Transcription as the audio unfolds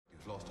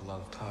lost a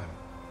lot of time.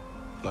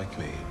 Like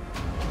me.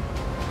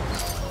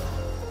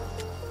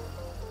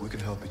 We can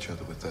help each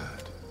other with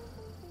that.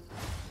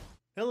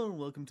 Hello and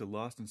welcome to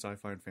Lost in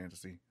Sci-Fi and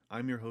Fantasy.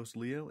 I'm your host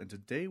Leo, and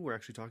today we're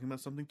actually talking about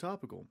something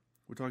topical.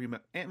 We're talking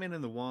about Ant-Man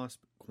and the Wasp,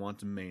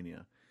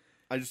 Quantumania.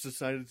 I just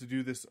decided to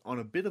do this on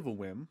a bit of a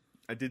whim.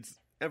 I did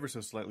ever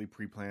so slightly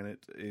pre-plan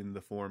it in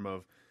the form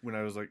of when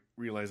I was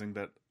realizing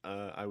that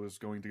I was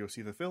going to go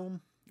see the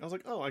film. I was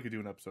like, oh, I could do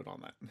an episode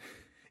on that.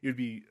 It would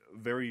be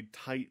very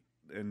tight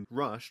and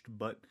rushed,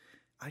 but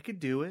I could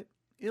do it.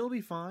 It'll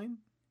be fine.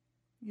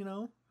 You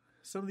know,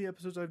 some of the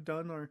episodes I've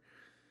done are,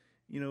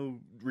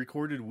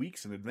 recorded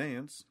weeks in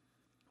advance.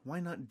 Why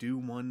not do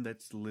one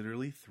that's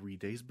literally 3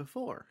 days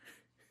before?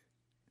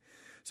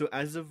 So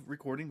as of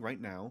recording right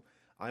now,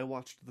 I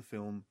watched the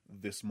film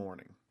this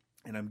morning,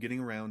 and I'm getting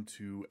around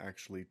to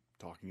actually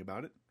talking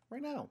about it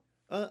right now.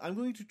 I'm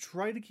going to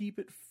try to keep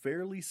it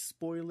fairly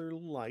spoiler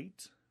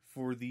light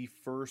for the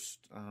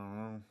first,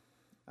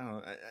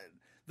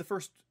 the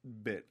first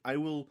bit. I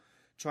will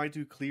try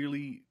to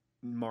clearly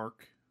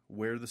mark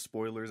where the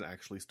spoilers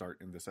actually start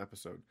in this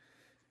episode,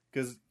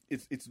 because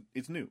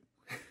it's new.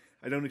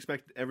 I don't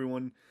expect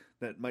everyone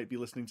that might be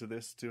listening to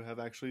this to have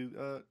actually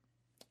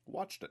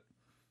watched it.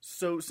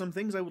 So some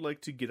things I would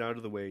like to get out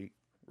of the way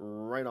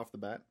right off the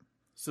bat.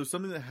 So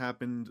something that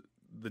happened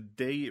the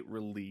day it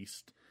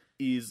released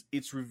is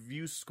its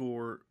review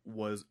score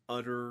was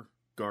utter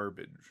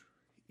garbage.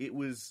 It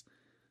was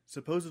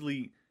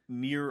supposedly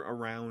near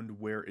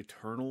around where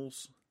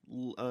Eternals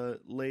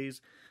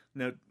lays.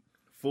 Now,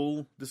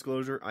 full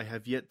disclosure, I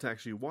have yet to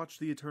actually watch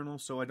the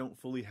Eternals, so I don't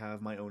fully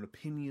have my own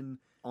opinion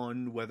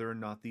on whether or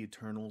not the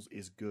Eternals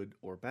is good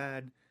or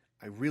bad.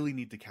 I really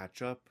need to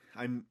catch up.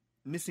 I'm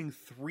missing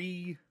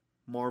 3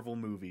 Marvel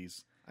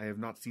movies. I have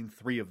not seen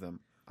 3 of them.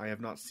 I have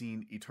not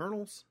seen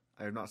Eternals,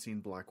 I have not seen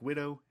Black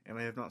Widow, and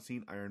I have not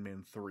seen Iron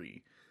Man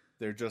 3.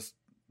 They're just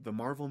the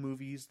Marvel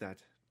movies that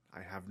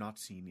I have not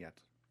seen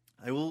yet.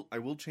 I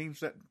will change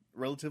that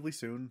relatively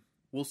soon.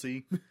 We'll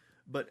see.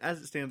 But as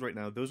it stands right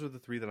now, those are the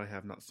 3 that I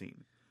have not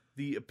seen.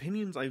 The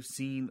opinions I've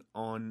seen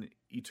on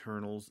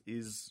Eternals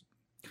is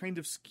kind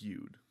of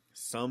skewed.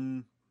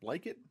 Some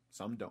like it,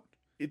 some don't.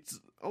 It's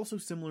also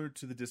similar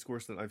to the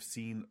discourse that I've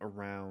seen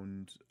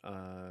around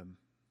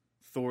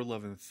Thor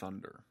Love and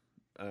Thunder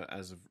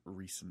as of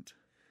recent.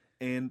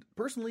 And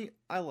personally,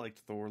 I liked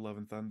Thor Love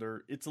and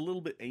Thunder. It's a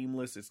little bit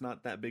aimless. It's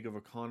not that big of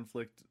a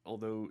conflict,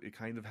 although it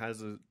kind of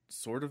has a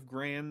sort of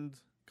grand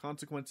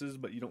consequences,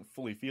 but you don't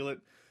fully feel it.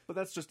 But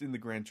that's just in the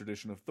grand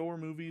tradition of Thor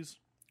movies,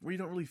 where you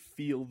don't really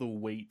feel the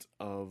weight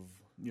of,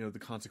 the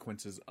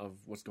consequences of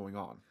what's going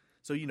on.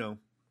 So,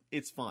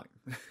 it's fine.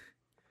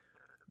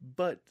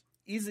 But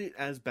is it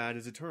as bad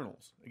as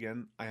Eternals?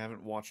 Again, I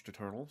haven't watched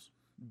Eternals,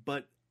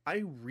 but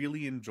I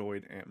really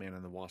enjoyed Ant-Man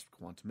and the Wasp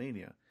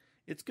Quantumania.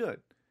 It's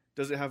good.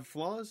 Does it have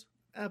flaws?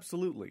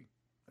 Absolutely.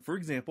 For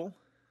example,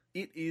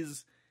 it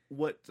is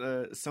what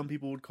some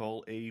people would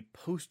call a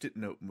post-it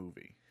note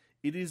movie.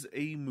 It is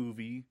a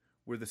movie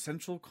where the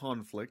central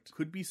conflict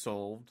could be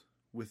solved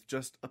with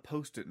just a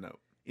post-it note.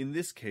 In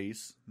this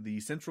case,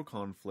 the central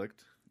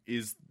conflict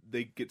is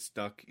they get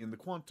stuck in the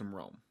quantum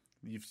realm.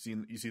 You see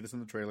this in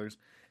the trailers,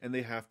 and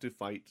they have to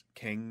fight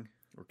Kang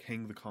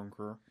the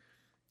Conqueror.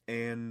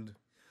 And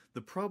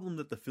the problem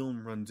that the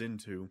film runs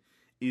into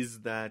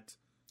is that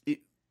it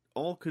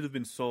all could have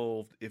been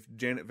solved if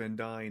Janet Van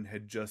Dyne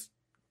had just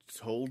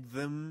told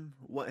them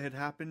what had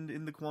happened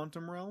in the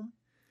quantum realm,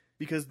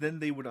 because then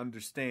they would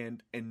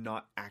understand and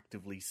not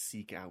actively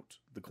seek out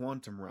the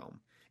quantum realm.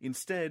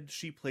 Instead,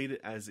 she played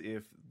it as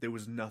if there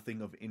was nothing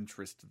of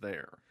interest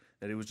there,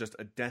 that it was just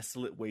a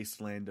desolate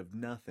wasteland of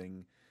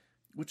nothing,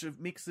 which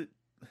makes it,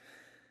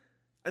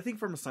 I think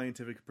from a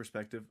scientific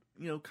perspective,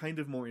 kind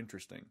of more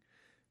interesting,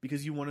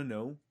 because you want to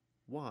know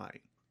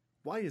why.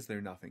 Why is there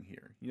nothing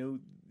here?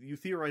 You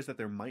theorize that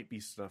there might be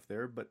stuff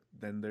there, but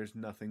then there's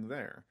nothing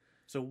there.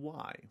 So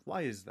why?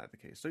 Why is that the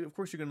case? So of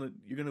course you're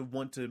gonna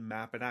want to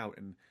map it out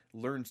and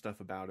learn stuff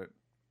about it,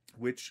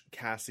 which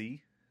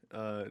Cassie,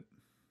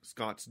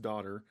 Scott's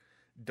daughter,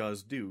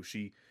 does do.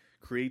 She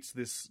creates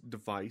this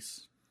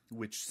device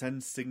which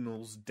sends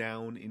signals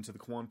down into the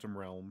quantum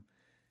realm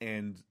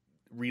and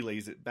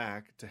relays it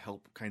back to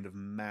help kind of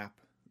map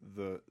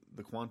the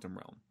quantum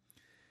realm.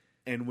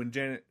 And when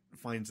Janet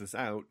finds this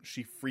out,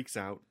 she freaks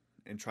out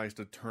and tries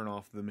to turn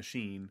off the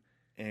machine,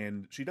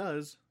 and she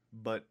does,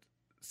 but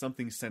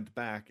something's sent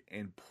back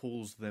and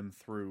pulls them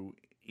through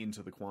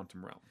into the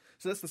quantum realm.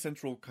 So that's the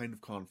central kind of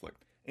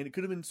conflict. And it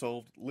could have been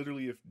solved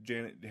literally if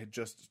Janet had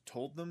just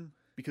told them,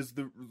 because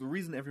the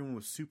reason everyone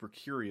was super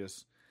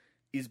curious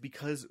is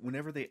because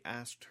whenever they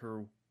asked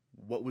her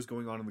what was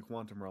going on in the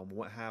quantum realm,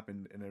 what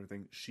happened and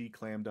everything, she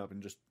clammed up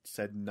and just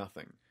said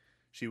nothing.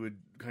 She would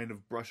kind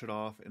of brush it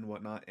off and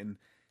whatnot, and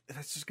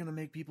that's just going to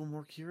make people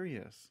more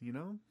curious,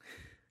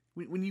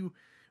 When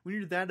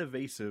you're that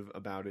evasive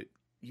about it,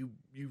 you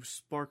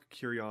spark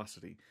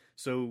curiosity.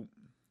 So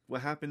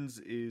what happens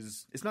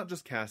is, it's not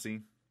just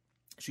Cassie.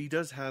 She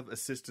does have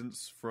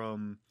assistance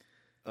from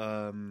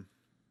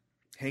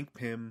Hank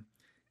Pym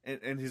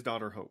and his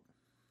daughter Hope.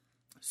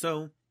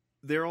 So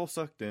they're all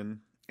sucked in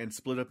and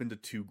split up into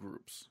two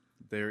groups.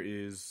 There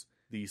is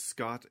the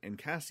Scott and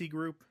Cassie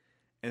group,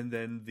 and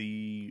then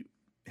the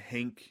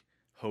Hank,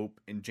 Hope,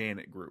 and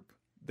Janet group.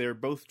 They're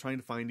both trying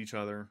to find each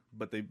other,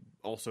 but they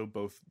also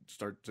both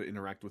start to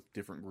interact with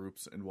different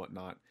groups and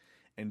whatnot,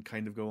 and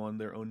kind of go on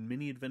their own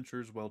mini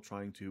adventures while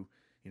trying to,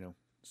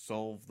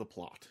 solve the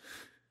plot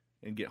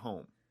and get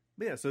home.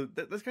 But yeah, so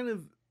that's kind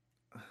of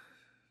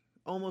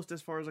almost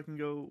as far as I can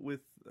go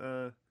with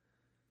the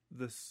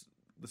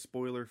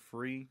spoiler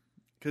free,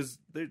 because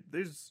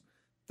there's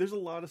a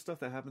lot of stuff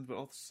that happens, but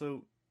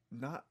also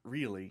not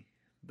really.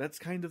 That's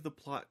kind of the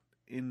plot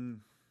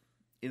in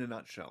a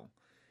nutshell.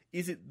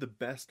 Is it the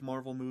best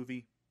Marvel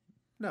movie?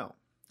 No.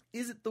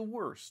 Is it the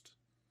worst?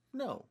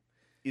 No.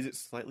 Is it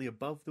slightly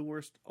above the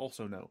worst?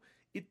 Also no.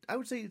 I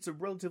would say it's a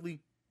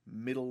relatively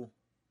middle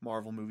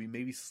Marvel movie,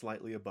 maybe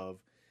slightly above,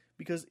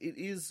 because it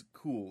is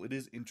cool, it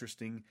is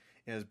interesting,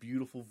 it has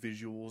beautiful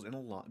visuals and a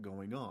lot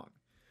going on.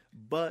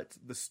 But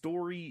the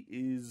story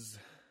is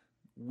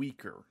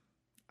weaker,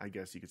 I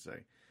guess you could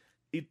say.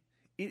 It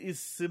is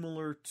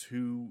similar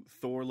to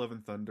Thor: Love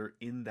and Thunder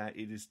in that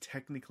it is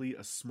technically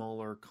a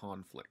smaller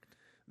conflict.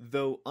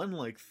 Though,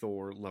 unlike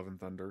Thor: Love and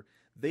Thunder,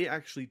 they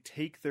actually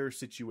take their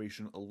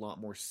situation a lot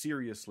more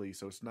seriously,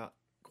 so it's not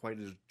quite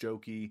as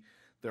jokey.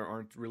 There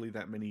aren't really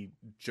that many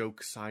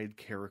joke side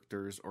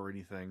characters or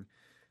anything.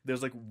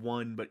 There's like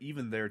one, but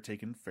even they're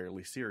taken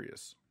fairly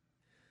serious.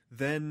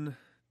 Then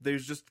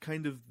there's just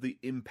kind of the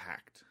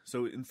impact.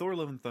 So in Thor: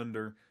 Love and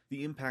Thunder,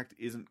 the impact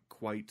isn't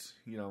quite,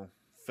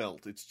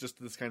 felt. It's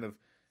just this kind of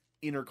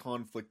inner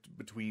conflict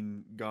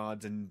between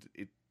gods, and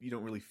you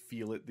don't really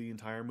feel it the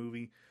entire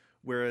movie.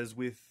 Whereas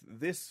with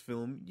this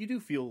film, you do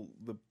feel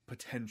the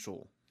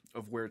potential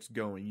of where it's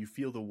going. You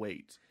feel the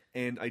weight.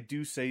 And I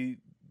do think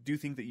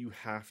that you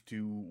have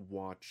to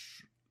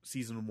watch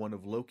season 1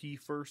 of Loki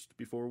first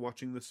before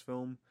watching this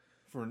film,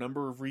 for a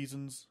number of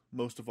reasons.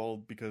 Most of all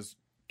because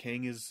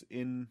Kang is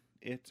in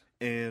it,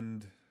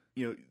 and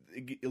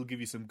it'll give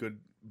you some good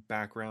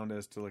background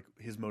as to like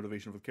his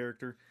motivation for the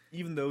character,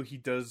 even though he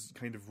does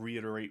kind of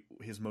reiterate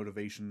his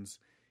motivations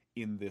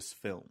in this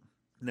film.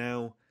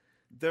 Now,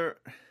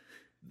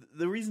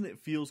 the reason it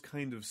feels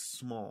kind of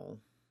small,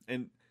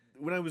 and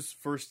when I was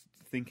first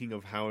thinking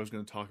of how I was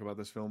going to talk about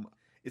this film,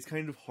 it's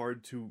kind of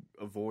hard to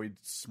avoid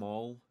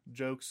small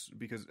jokes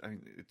because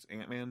it's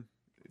Ant-Man.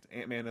 It's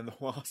Ant-Man and the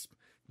Wasp.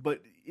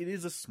 But it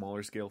is a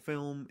smaller scale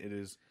film.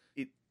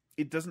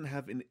 It doesn't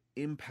have an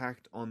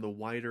impact on the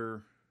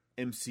wider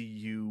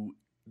MCU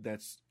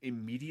that's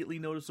immediately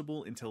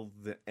noticeable until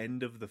the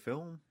end of the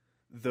film.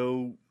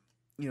 Though,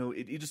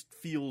 it just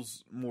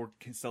feels more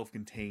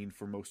self-contained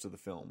for most of the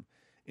film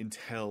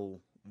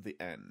until the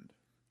end.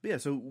 But yeah,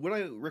 so would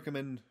I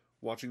recommend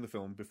watching the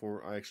film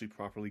before I actually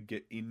properly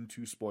get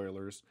into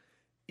spoilers?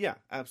 Yeah,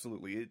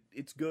 absolutely.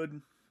 It's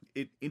good.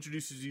 It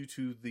introduces you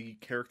to the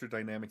character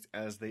dynamics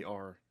as they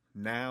are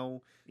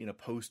now in a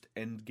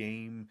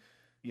post-Endgame,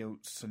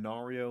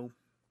 scenario,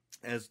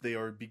 as they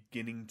are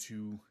beginning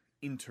to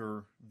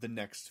enter the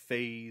next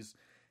phase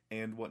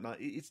and whatnot.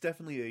 It's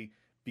definitely a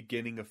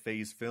beginning of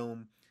phase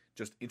film,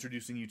 just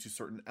introducing you to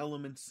certain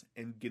elements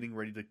and getting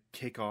ready to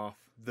kick off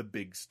the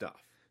big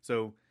stuff.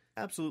 So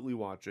absolutely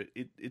watch it.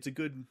 It's a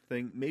good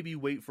thing. Maybe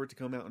wait for it to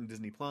come out on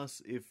Disney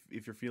Plus if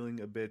you're feeling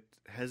a bit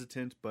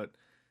hesitant, but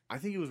I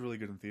think it was really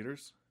good in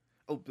theaters.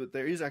 Oh, but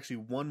there is actually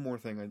one more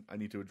thing I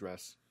need to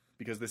address,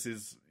 because this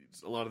is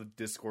a lot of the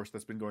discourse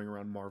that's been going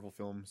around Marvel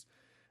films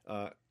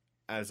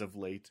as of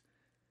late,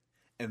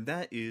 and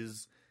that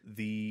is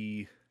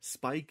the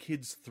Spy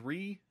Kids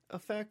 3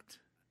 effect,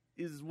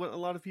 is what a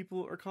lot of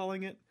people are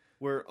calling it,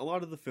 where a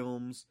lot of the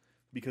films,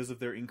 because of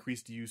their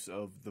increased use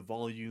of the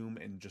volume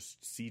and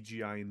just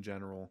CGI in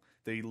general,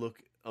 they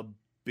look a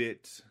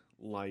bit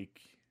like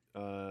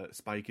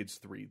Spy Kids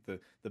 3,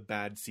 the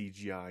bad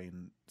CGI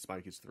in Spy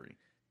Kids 3.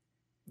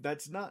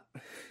 That's not...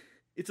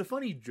 It's a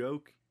funny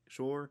joke,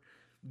 sure,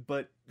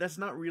 but that's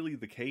not really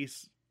the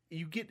case.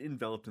 You get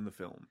enveloped in the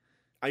film.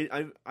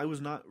 I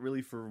was not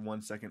really for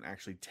 1 second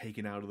actually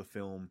taken out of the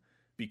film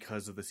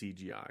because of the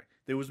CGI.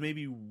 There was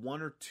maybe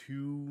 1 or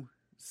 2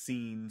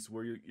 scenes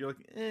where you're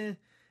like,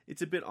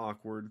 it's a bit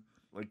awkward.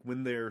 Like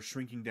when they're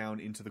shrinking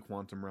down into the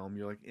quantum realm,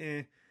 you're like,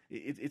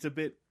 it's a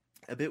bit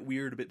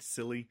weird, a bit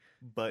silly,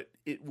 but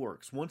it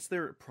works. Once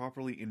they're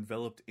properly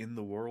enveloped in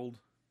the world,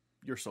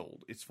 you're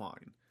sold. It's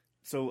fine.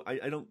 So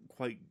I don't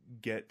quite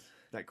get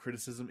that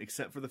criticism,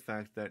 except for the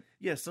fact that,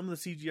 yeah, some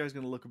of the CGI is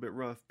going to look a bit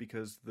rough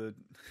because the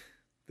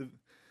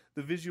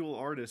visual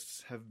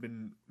artists have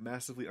been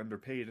massively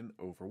underpaid and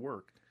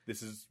overworked.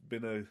 This has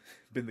been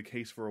the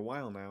case for a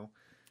while now.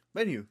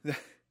 But anyway,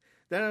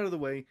 that out of the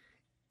way,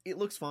 it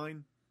looks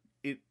fine.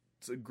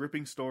 It's a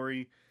gripping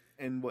story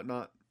and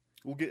whatnot.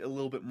 We'll get a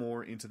little bit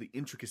more into the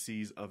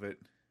intricacies of it,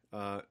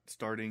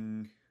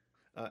 starting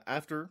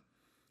after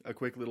a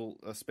quick little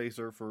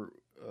spacer for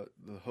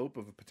the hope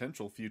of a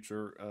potential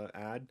future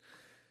ad.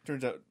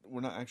 Turns out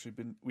we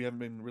haven't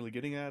been really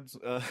getting ads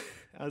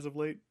as of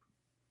late.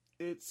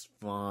 It's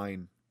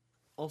fine.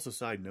 Also,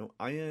 side note,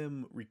 I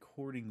am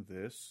recording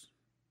this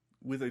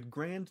with a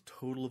grand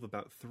total of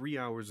about 3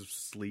 hours of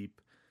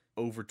sleep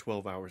over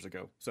 12 hours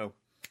ago. So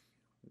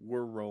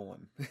we're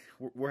rolling.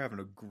 We're having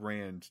a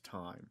grand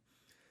time.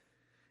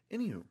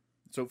 Anywho,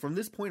 so from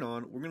this point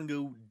on, we're going to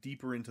go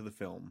deeper into the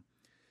film.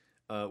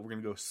 We're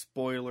going to go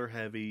spoiler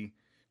heavy,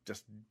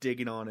 just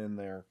digging on in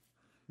there,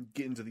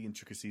 get into the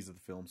intricacies of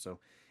the film. So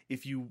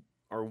if you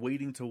are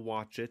waiting to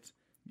watch it,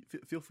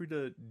 feel free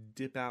to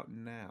dip out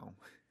now.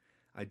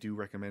 I do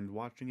recommend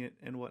watching it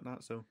and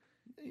whatnot, so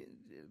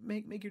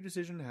make your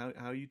decision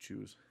how you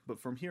choose. But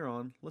from here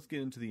on, let's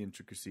get into the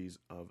intricacies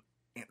of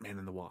Ant-Man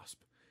and the Wasp,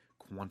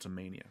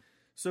 Quantumania.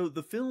 So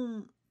the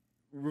film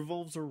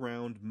revolves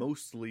around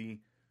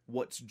mostly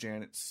what's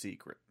Janet's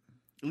secret,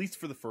 at least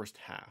for the first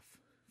half.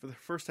 For the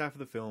first half of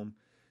the film,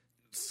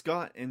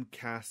 Scott and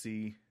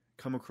Cassie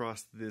come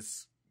across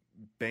this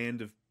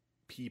band of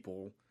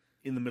people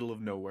in the middle of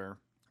nowhere,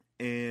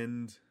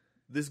 and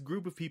this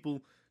group of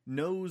people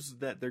knows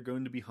that they're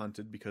going to be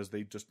hunted because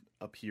they just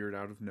appeared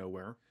out of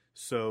nowhere,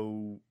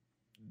 so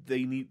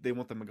they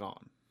want them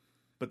gone.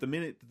 But the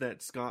minute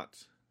that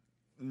Scott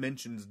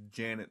mentions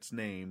Janet's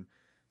name,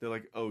 they're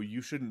like, oh,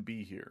 you shouldn't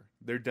be here.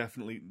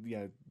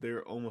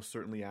 They're almost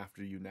certainly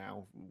after you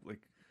now, like,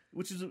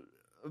 which is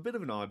a bit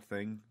of an odd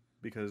thing,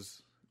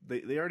 because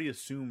they already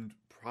assumed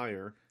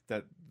prior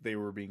that they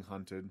were being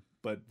hunted,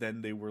 but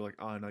then they were like,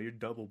 oh, no, you're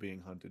double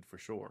being hunted for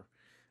sure.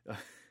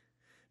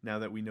 Now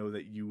that we know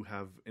that you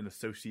have an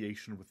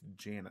association with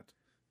Janet.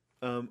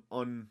 I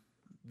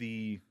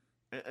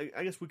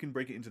guess we can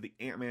break it into the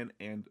Ant-Man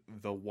and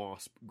the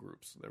Wasp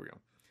groups. There we go.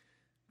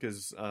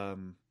 Because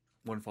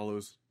one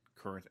follows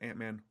current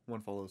Ant-Man,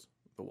 one follows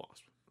the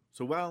Wasp.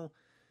 So while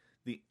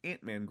the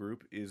Ant-Man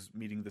group is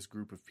meeting this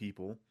group of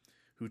people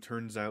who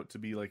turns out to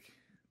be like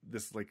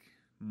this like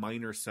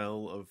minor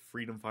cell of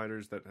freedom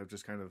fighters that have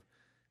just kind of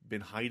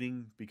been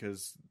hiding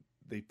because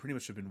they pretty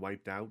much have been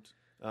wiped out,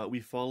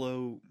 we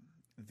follow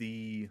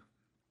the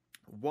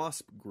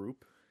Wasp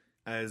group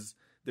as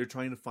they're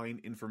trying to find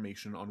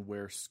information on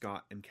where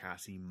Scott and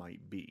Cassie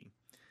might be.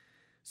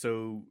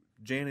 So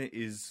Janet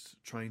is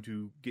trying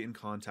to get in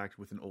contact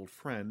with an old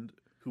friend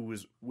who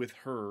was with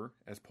her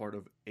as part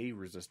of a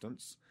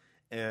resistance,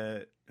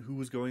 who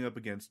was going up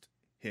against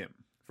him.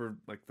 For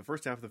like the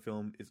first half of the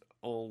film is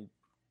all,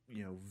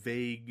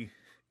 vague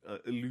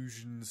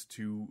allusions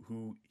to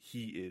who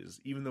he is,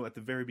 even though at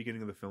the very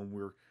beginning of the film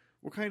we're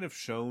kind of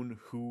shown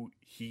who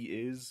he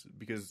is,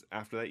 because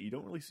after that you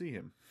don't really see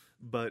him.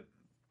 But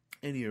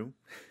anywho,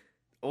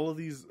 all of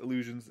these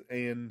allusions,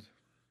 and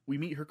we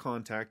meet her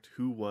contact,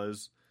 who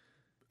was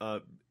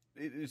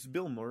it's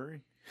Bill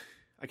Murray.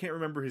 I can't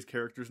remember his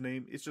character's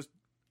name. It's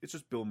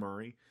just Bill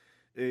Murray.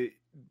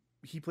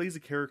 He plays a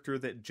character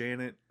that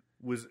Janet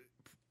was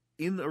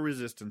in a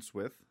resistance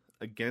with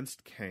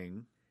against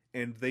Kang,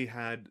 and they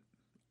had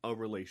a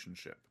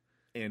relationship.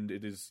 And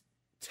it is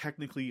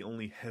technically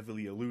only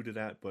heavily alluded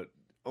at, but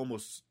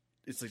almost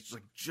it's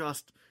like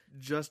just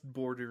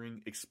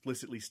bordering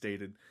explicitly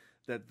stated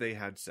that they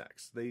had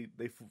sex. They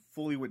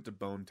fully went to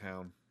Bone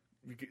Town.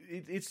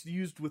 It's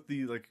used with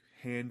the like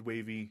hand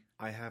wavy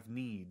 "I have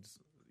needs,"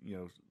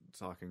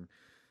 talking,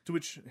 to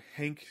which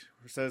Hank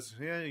says,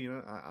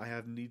 "Yeah, I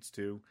have needs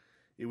too.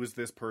 It was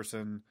this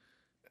person.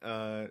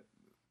 It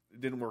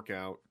didn't work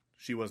out.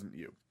 She wasn't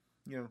you."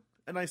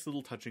 A nice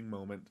little touching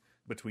moment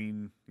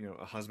between,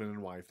 a husband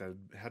and wife that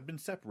had been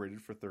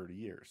separated for 30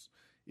 years.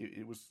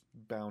 It was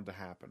bound to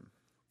happen.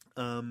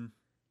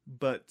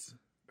 But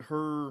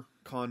her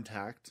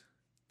contact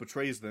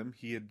betrays them.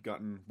 He had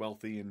gotten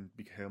wealthy and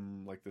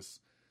become like this,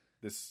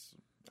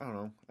 I don't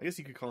know, I guess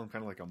you could call him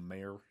kind of like a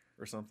mayor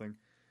or something.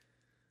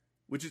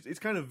 Which it's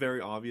kind of very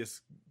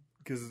obvious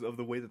because of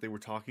the way that they were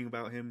talking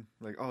about him.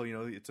 Like, oh,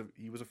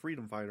 he was a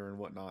freedom fighter and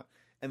whatnot.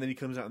 And then he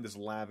comes out in this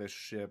lavish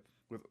ship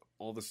with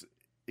all this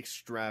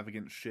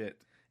extravagant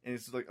shit. And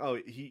it's like, oh,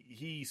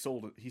 he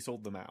sold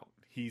them out.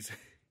 He's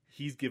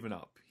given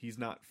up. He's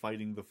not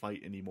fighting the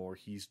fight anymore.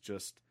 He's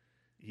just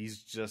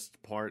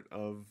part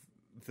of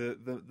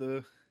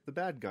the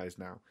bad guys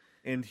now.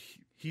 And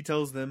he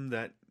tells them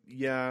that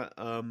you're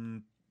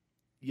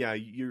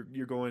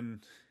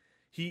going.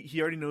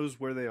 He already knows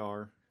where they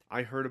are.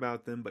 I heard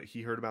about them, but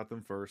he heard about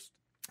them first.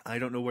 I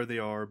don't know where they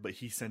are, but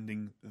he's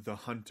sending the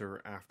hunter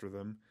after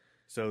them.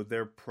 So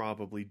they're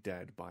probably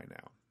dead by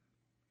now.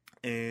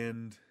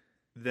 And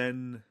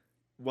then,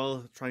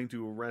 while trying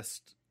to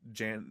arrest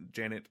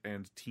Janet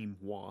and Team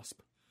Wasp,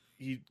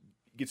 he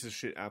gets his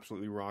shit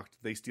absolutely rocked.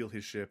 They steal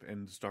his ship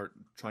and start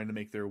trying to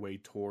make their way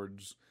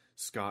towards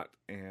Scott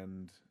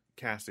and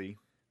Cassie.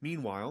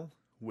 Meanwhile,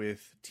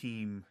 with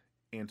Team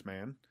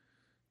Ant-Man,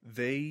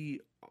 they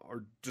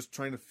are just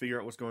trying to figure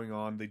out what's going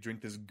on. They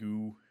drink this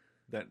goo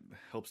that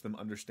helps them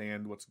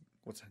understand what's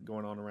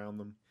going on around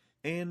them.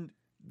 And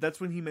that's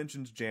when he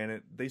mentions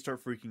Janet. They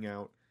start freaking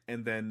out,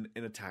 and then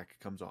an attack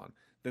comes on.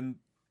 Then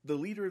the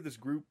leader of this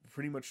group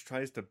pretty much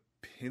tries to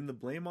pin the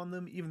blame on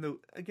them, even though,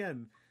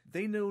 again,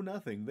 they know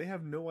nothing. They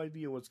have no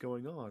idea what's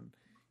going on.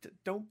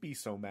 Don't be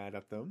so mad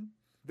at them.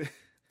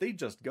 They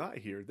just got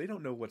here. They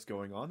don't know what's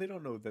going on. They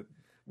don't know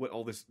what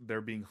all this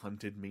they're being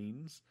hunted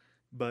means.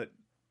 But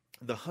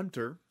The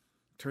hunter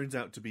turns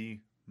out to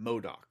be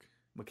MODOK,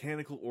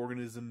 mechanical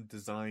organism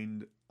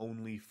designed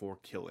only for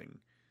killing.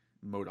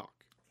 MODOK.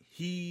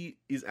 He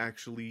is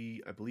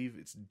actually, I believe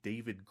it's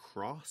David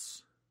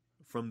Cross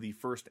from the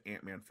first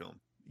Ant-Man film,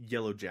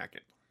 Yellow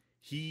Jacket.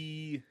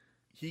 He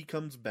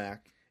comes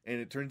back, and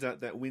it turns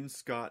out that when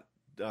Scott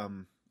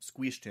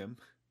squished him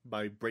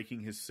by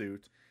breaking his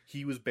suit,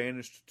 he was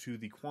banished to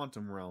the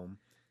quantum realm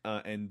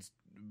and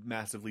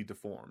massively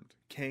deformed.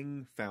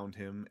 Kang found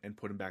him and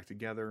put him back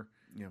together,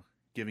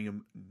 giving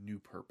him new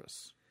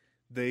purpose.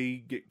 They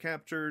get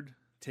captured,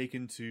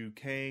 taken to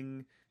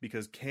Kang,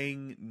 because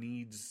Kang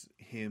needs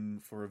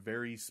him for a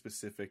very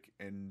specific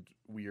and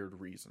weird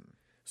reason.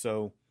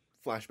 So,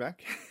 flashback.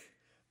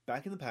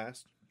 Back in the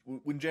past,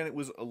 when Janet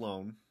was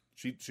alone,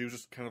 she was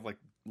just kind of like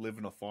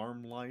living a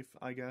farm life,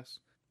 I guess.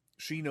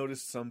 She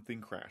noticed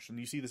something crash, and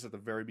you see this at the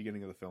very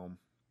beginning of the film,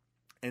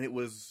 and it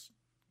was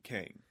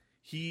Kang.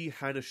 He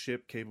had a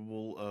ship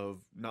capable of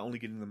not only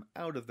getting them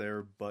out of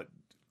there, but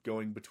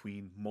going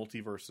between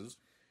multiverses.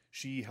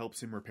 She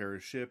helps him repair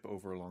his ship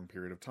over a long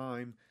period of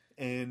time,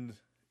 and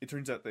it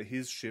turns out that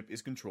his ship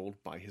is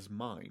controlled by his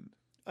mind.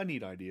 A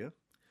neat idea.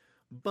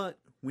 But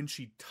when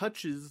she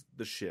touches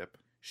the ship,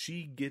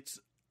 she gets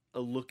a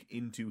look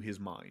into his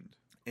mind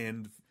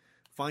and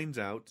finds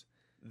out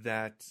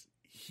that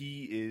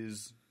he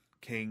is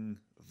Kang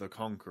the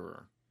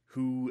Conqueror,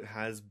 who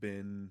has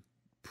been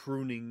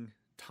pruning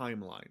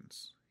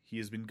timelines. He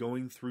has been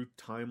going through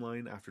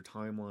timeline after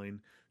timeline,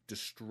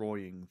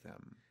 destroying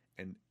them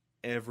and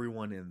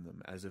everyone in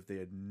them as if they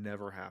had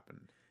never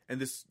happened. And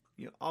this,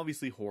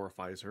 obviously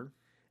horrifies her,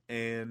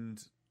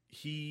 and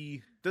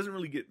he doesn't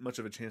really get much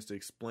of a chance to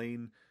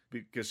explain,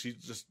 because she's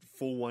just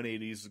full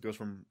 180s. It goes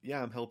from,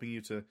 yeah, I'm helping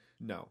you, to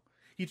no.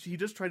 He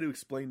just tried to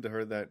explain to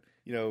her that,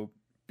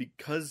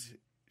 because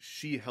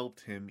she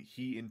helped him,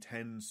 he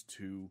intends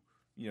to,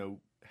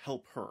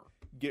 help her,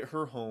 get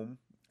her home,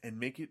 and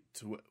make it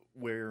to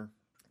where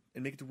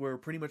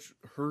pretty much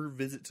her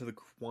visit to the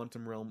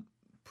quantum realm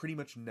pretty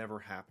much never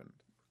happened,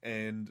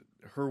 and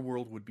her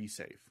world would be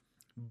safe.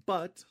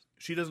 But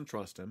she doesn't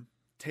trust him,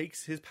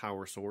 takes his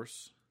power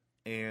source,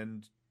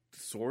 and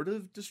sort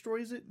of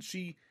destroys it.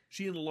 She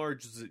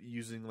enlarges it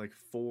using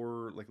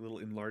 4 little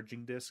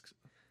enlarging discs,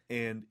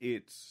 and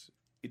it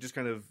just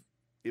kind of,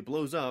 it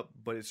blows up,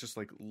 but it's just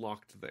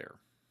locked there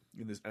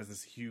as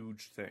this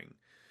huge thing.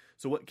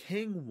 So what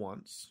Kang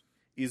wants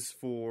is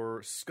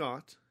for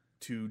Scott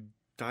to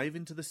dive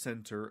into the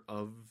center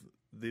of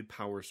the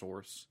power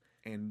source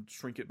and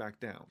shrink it back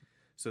down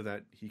so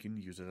that he can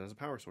use it as a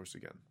power source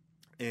again.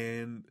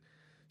 And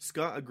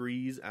Scott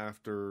agrees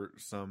after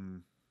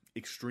some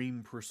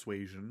extreme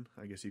persuasion,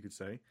 I guess you could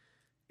say.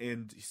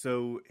 And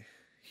so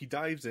he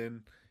dives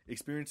in,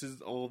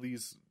 experiences all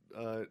these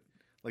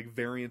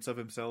variants of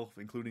himself,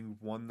 including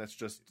one that's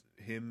just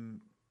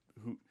him,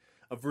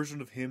 a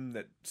version of him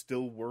that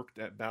still worked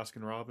at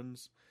Baskin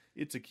Robbins.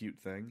 It's a cute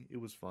thing.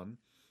 It was fun.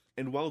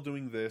 And while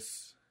doing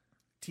this,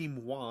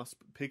 Team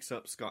Wasp picks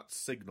up Scott's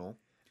signal,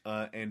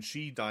 and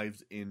she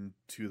dives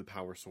into the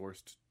power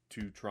source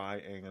to try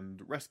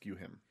and rescue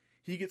him.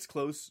 He gets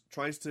close,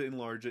 tries to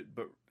enlarge it,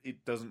 but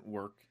it doesn't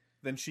work.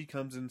 Then she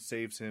comes and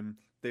saves him.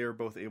 They are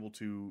both able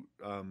to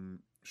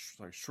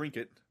shrink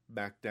it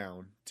back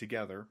down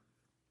together.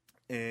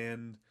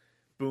 And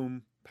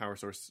boom, power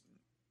source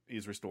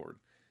is restored.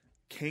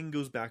 Kang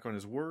goes back on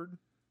his word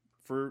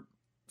for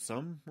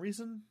some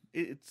reason.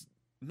 It's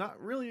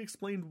not really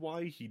explained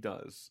why he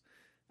does.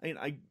 I mean,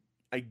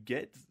 I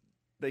get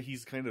that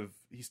he's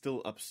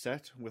still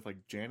upset with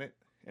Janet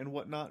and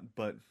whatnot,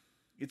 but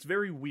it's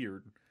very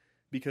weird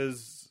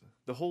because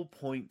the whole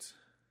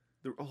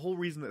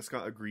reason that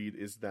Scott agreed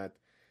is that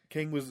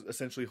Kang was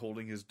essentially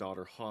holding his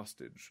daughter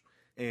hostage.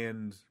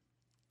 And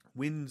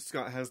when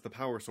Scott has the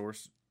power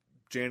source,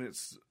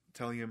 Janet's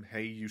telling him,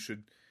 hey, you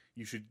should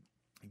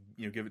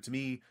give it to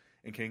me.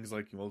 And Kang's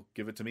like, well,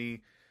 give it to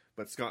me.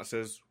 But Scott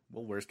says,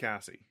 well, where's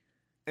Cassie?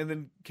 And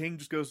then Kang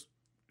just goes,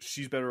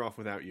 she's better off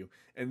without you.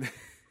 And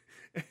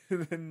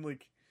then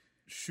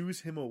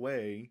shoos him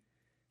away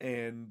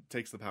and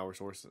takes the power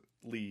source,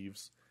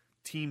 leaves.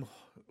 Team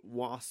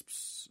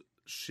Wasp's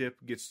ship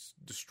gets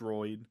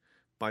destroyed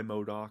by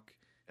MODOK,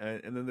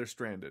 and then they're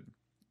stranded.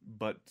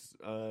 But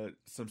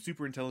some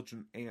super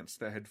intelligent ants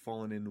that had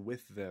fallen in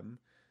with them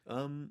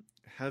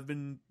have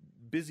been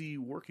busy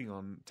working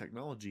on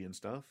technology and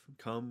stuff,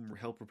 come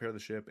help repair the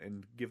ship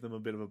and give them a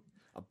bit of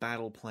a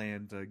battle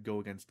plan to go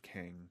against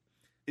Kang.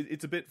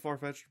 It's a bit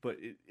far-fetched, but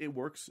it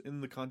works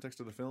in the context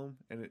of the film,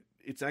 and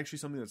it's actually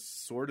something that's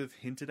sort of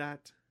hinted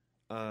at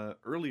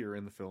earlier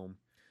in the film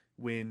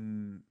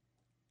when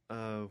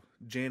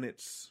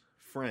Janet's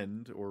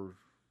friend, or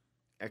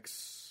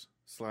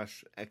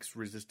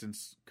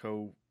ex/ex-resistance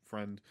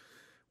co-friend,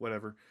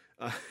 whatever,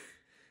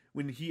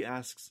 when he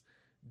asks,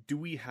 do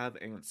we have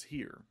ants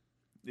here?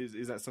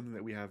 Is that something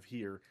that we have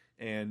here?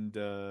 And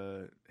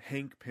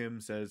Hank Pym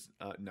says,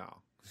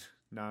 no,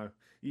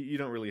 you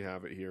don't really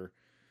have it here.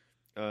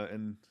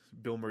 And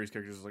Bill Murray's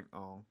character is like,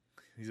 oh,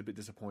 he's a bit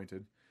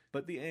disappointed.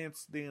 But the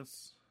ants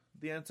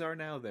the ants are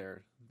now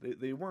there.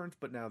 They weren't,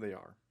 but now they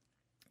are.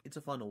 It's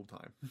a fun old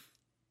time.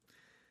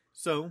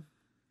 So,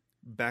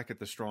 back at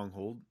the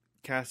stronghold,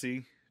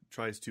 Cassie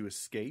tries to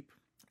escape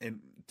and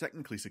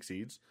technically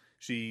succeeds.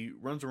 She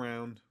runs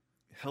around,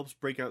 helps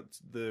break out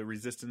the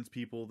resistance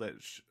people that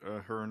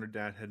her and her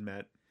dad had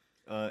met,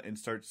 and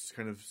starts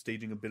kind of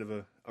staging a bit of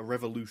a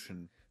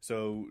revolution.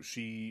 So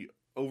she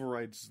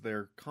overrides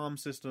their comm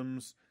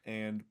systems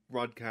and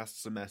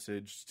broadcasts a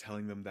message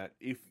telling them that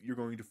if you're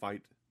going to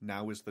fight,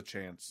 now is the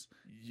chance.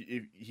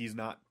 If he's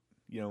not,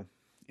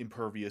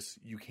 impervious,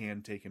 you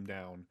can take him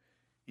down.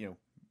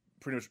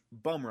 Pretty much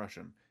bum rush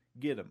him.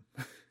 Get him.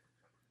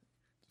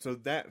 So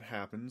that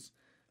happens.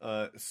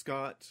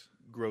 Scott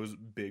grows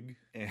big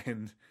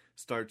and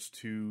starts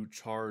to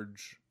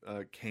charge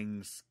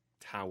Kang's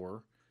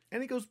tower.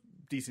 And it goes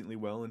decently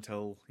well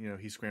until,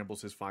 he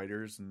scrambles his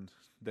fighters, and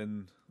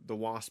then the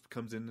Wasp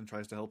comes in and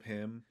tries to help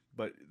him,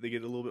 but they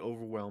get a little bit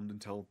overwhelmed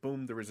until,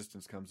 boom, the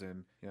resistance comes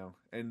in,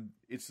 and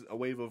it's a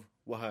wave of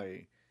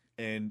why.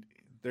 And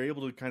they're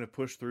able to kind of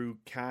push through.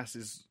 Cass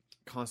is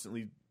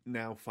constantly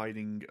now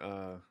fighting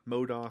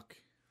MODOK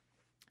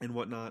and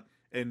whatnot,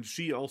 and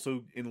she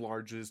also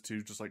enlarges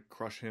to just,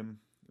 crush him,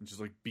 and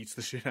just, beats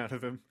the shit out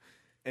of him.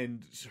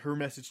 And her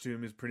message to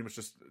him is pretty much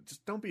just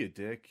don't be a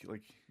dick.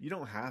 You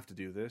don't have to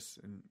do this.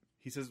 And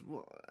he says,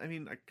 well, I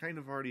mean, I kind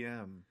of already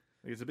am.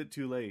 It's a bit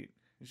too late.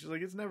 And she's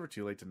like, it's never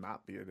too late to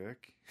not be a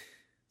dick.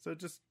 So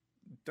just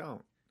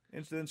don't.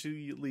 And then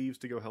she leaves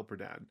to go help her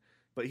dad.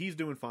 But he's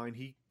doing fine.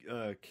 He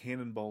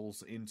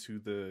cannonballs into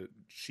the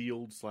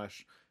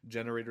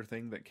shield/generator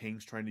thing that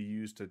Kang's trying to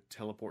use to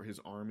teleport his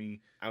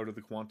army out of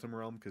the quantum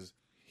realm, because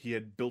he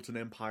had built an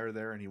empire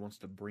there and he wants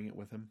to bring it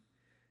with him.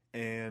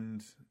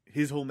 And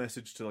his whole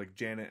message to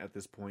Janet at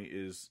this point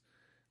is,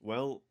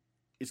 well,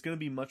 it's going to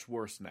be much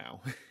worse now.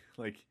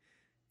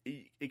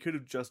 It could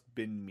have just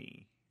been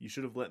me. You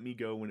should have let me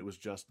go when it was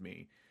just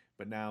me.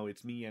 But now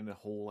it's me and a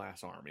whole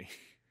ass army.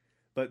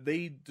 But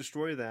they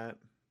destroy that.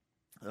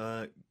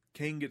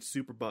 Kang gets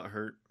super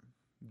butthurt,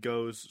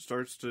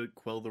 starts to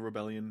quell the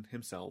rebellion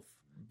himself.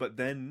 But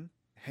then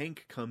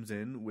Hank comes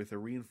in with a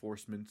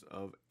reinforcement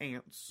of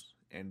ants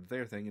and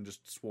their thing and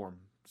just swarm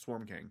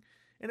Kang.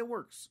 And it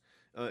works.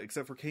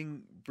 Except for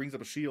King brings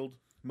up a shield.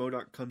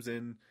 MODOK comes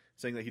in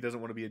saying that he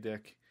doesn't want to be a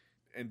dick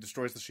and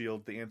destroys the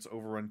shield. The ants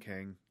overrun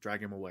Kang,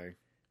 drag him away.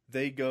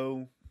 They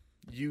go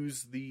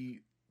use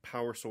the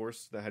power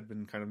source that had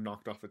been kind of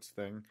knocked off its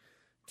thing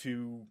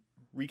to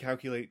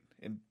recalculate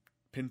and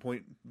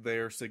pinpoint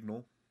their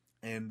signal,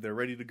 and they're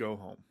ready to go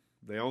home.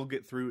 They all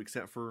get through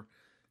except for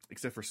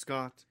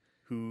Scott,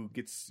 who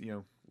gets,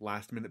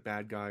 last minute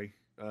bad guy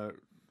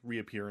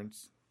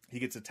reappearance. He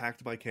gets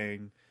attacked by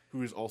Kang,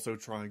 who is also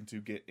trying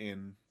to get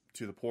in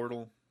to the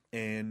portal,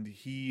 and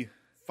he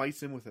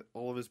fights him with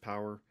all of his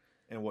power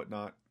and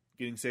whatnot,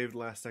 getting saved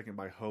last second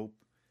by Hope.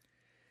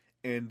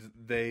 And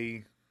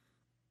they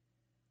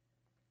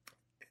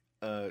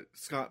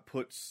Scott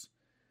puts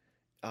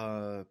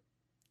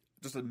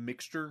just a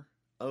mixture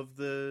of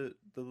the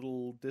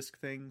little disc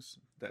things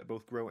that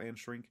both grow and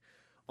shrink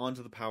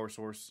onto the power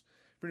source,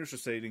 pretty much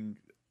just stating,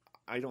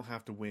 I don't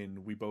have to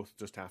win, we both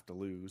just have to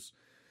lose.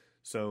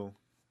 So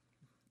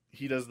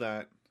he does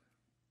that.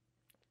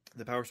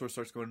 The power source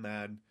starts going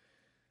mad.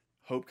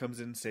 Hope comes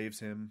in,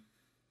 saves him.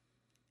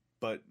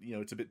 But,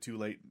 it's a bit too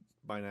late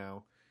by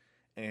now.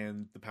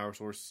 And the power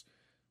source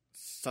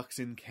sucks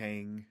in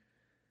Kang.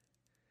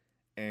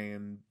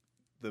 And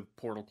the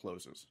portal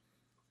closes.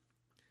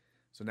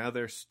 So now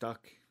they're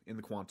stuck in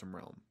the quantum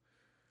realm.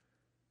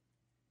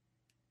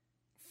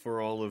 For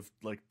all of,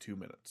 2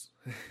 minutes.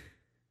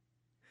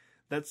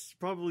 That's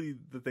probably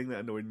the thing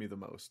that annoyed me the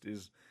most,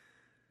 is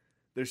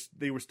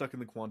they were stuck in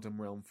the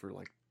quantum realm for,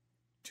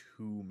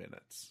 2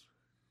 minutes.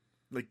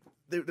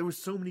 There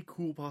was so many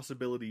cool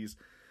possibilities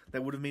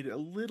that would have made it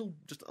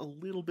just a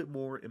little bit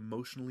more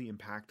emotionally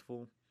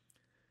impactful,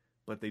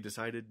 but they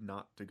decided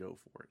not to go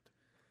for it.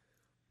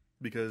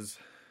 Because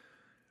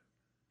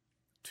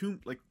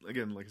like I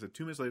said,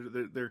 2 minutes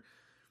later, they're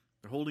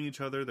holding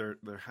each other,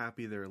 they're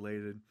happy, they're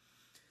elated.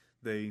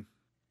 They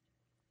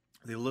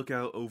look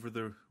out over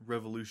the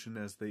revolution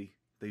as they've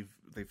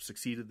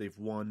succeeded, they've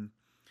won.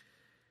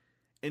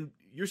 And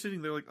you're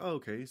sitting there like, oh,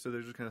 okay, so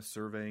they're just kind of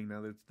surveying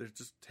now. They're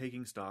just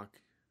taking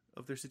stock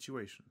of their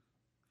situation.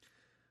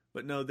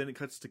 But no, then it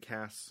cuts to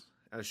Cass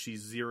as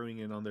she's zeroing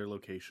in on their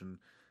location,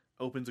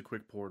 opens a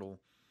quick portal,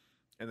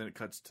 and then it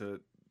cuts to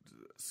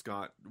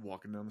Scott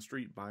walking down the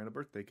street buying a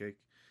birthday cake.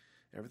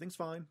 Everything's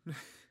fine.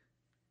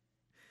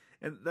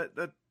 And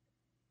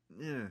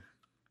yeah.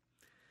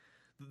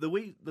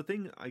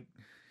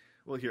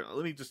 Here,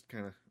 let me just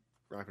kind of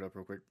wrap it up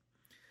real quick.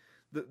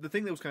 The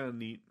thing that was kind of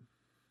neat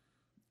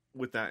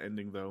with that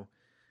ending, though,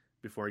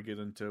 before I get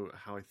into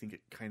how I think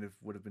it kind of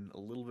would have been a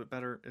little bit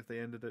better if they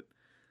ended it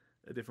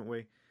a different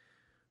way,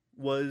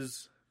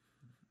 was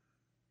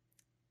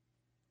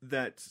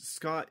that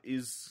Scott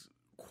is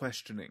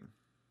questioning.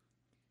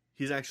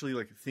 He's actually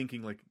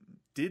thinking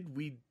did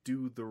we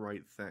do the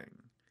right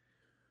thing?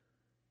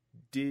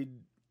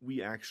 Did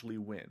we actually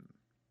win?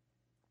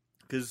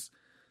 Because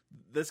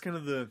that's kind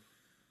of the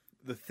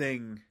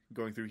thing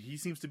going through. He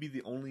seems to be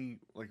the only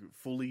like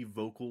fully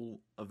vocal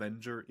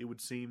Avenger, it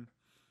would seem,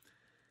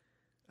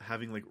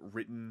 having like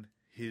written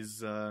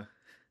a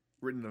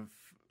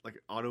like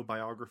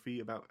autobiography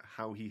about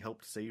how he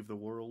helped save the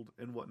world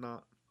and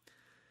whatnot.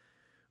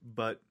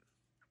 But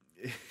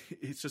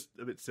it's just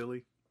a bit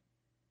silly.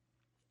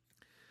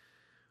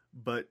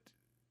 But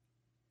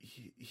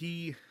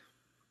he's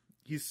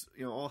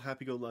all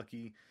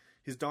happy-go-lucky.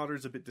 His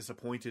daughter's a bit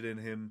disappointed in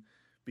him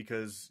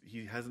because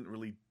he hasn't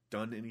really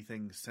done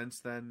anything since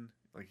then.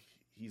 Like,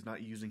 he's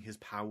not using his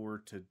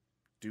power to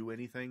do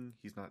anything.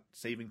 He's not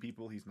saving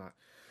people. He's not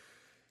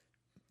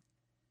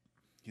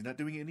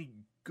doing any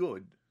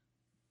good,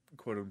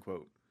 quote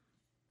unquote.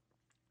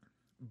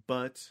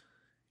 But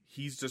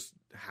he's just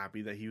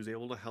happy that he was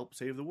able to help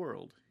save the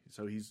world.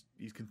 So he's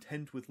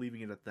content with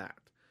leaving it at that.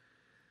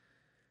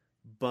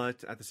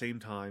 But at the same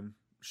time,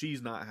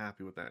 she's not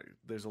happy with that.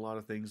 There's a lot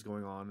of things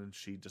going on, and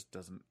she's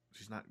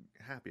not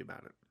happy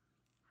about it.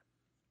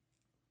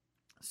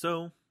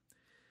 So,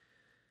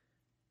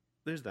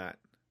 there's that.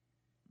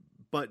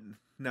 But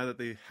now that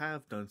they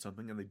have done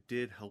something, and they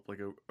did help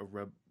like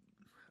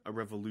a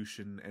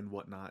revolution and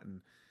whatnot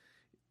and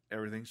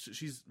everything,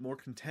 she's more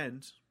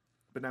content,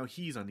 but now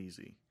he's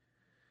uneasy.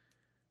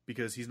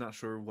 Because he's not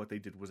sure what they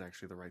did was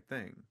actually the right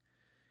thing.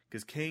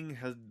 Because King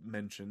has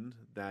mentioned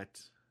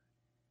that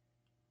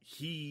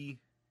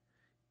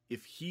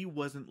if he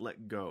wasn't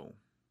let go,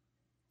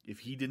 if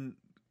he didn't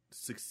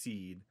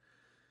succeed,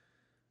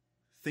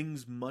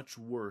 things much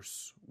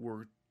worse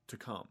were to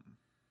come.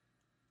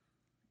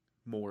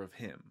 More of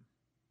him.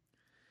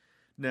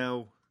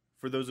 Now,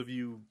 for those of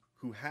you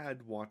who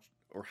had watched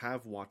or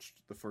have watched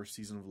the first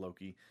season of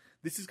Loki,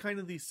 this is kind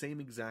of the same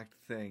exact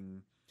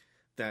thing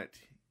that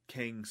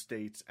Kang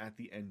states at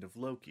the end of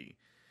Loki,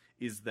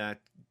 is that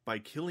by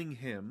killing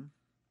him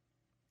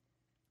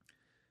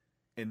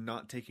and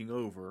not taking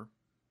over,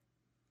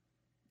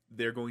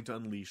 they're going to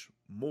unleash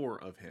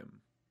more of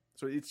him.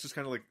 So it's just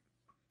kind of like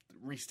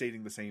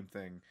restating the same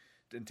thing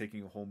and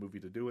taking a whole movie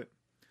to do it.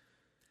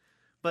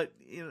 But,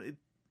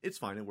 it's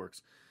fine, it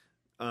works.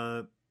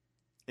 And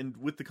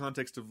with the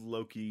context of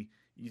Loki,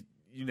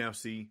 you now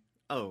see,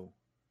 oh,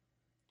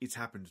 it's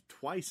happened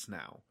twice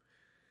now.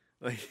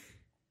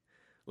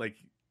 Like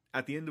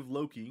at the end of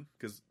Loki,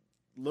 because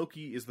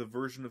Loki is the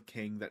version of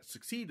Kang that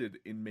succeeded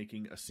in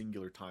making a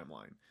singular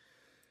timeline.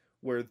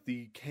 Where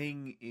the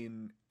Kang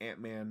in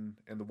Ant-Man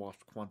and the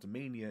Wasp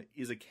Quantumania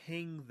is a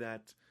Kang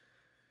that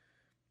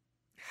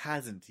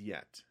hasn't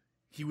yet.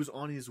 He was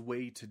on his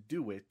way to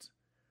do it,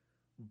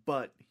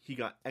 but he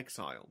got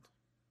exiled.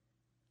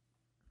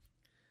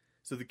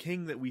 So the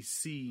Kang that we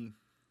see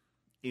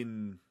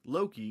in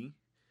Loki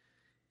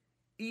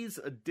is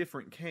a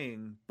different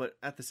Kang, but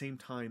at the same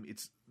time,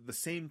 it's the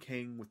same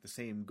Kang with the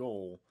same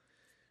goal,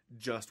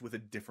 just with a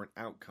different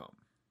outcome.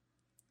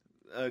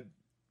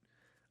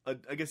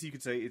 I guess you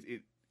could say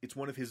it's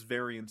one of his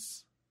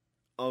variants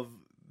of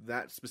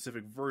that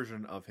specific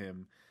version of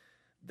him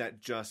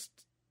that just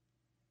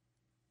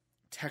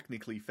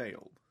technically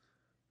failed.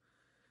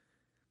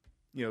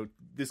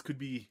 This could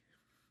be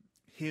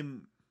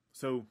him.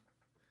 So,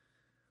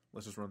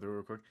 let's just run through it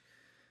real quick.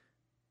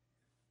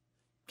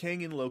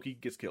 Kang in Loki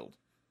gets killed,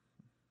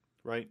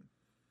 right?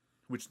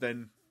 Which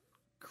then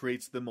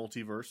creates the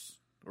multiverse,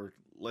 or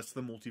lets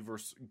the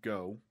multiverse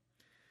go,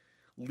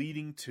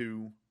 leading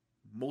to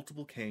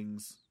multiple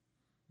Kangs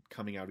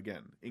coming out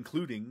again,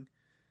 including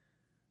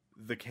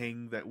the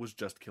Kang that was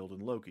just killed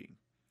in Loki.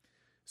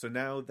 So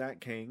now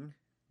that Kang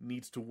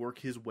needs to work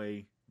his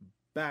way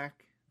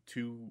back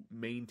to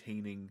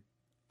maintaining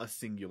a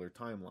singular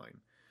timeline.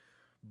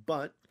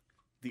 But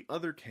the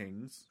other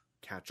Kangs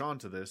catch on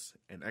to this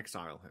and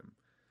exile him.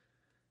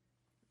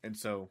 And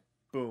so,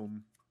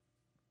 boom,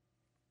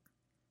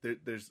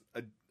 there's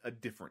a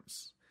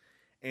difference.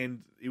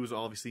 And it was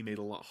obviously made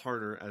a lot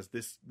harder as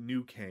this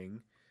new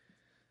Kang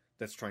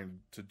that's trying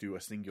to do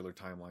a singular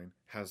timeline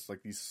has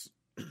like these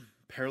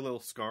parallel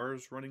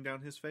scars running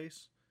down his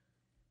face.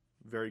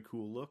 Very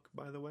cool look,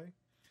 by the way.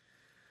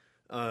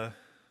 Don't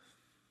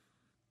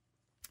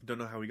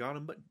know how he got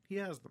them, but he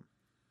has them.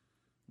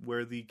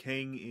 Where the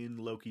Kang in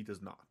Loki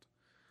does not.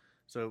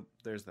 So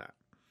there's that.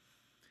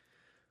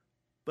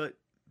 But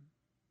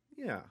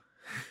yeah.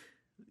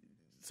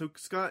 So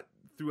Scott,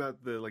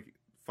 throughout the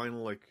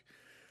final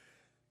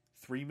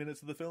 3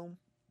 minutes of the film,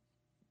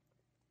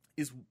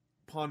 is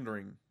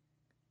pondering,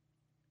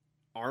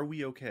 are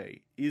we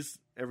okay? Is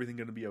everything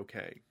going to be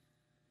okay?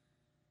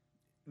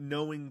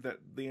 Knowing that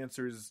the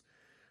answer is,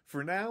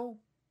 for now,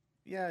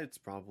 yeah, it's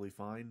probably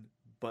fine,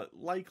 but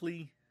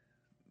likely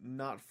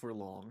not for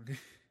long.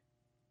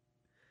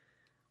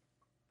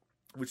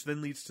 Which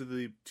then leads to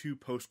the two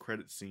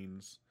post-credit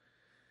scenes.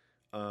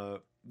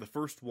 The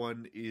first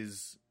one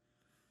is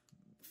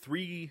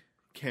 3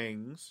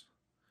 Kangs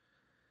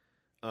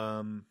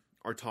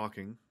are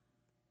talking,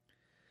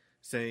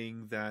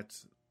 saying that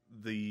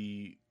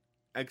the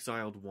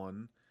exiled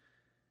one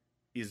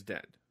is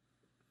dead.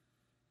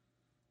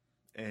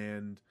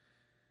 And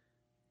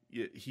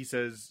he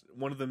says,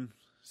 one of them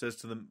says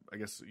to them, I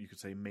guess you could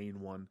say main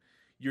one,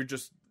 "You're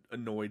just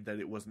annoyed that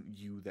it wasn't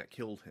you that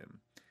killed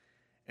him."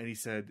 And he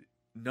said,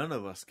 "None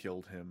of us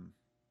killed him.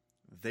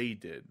 They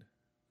did.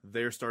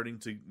 They're starting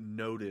to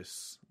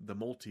notice the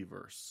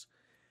multiverse.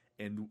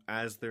 And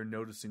as they're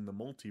noticing the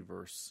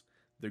multiverse,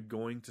 they're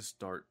going to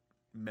start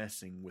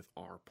messing with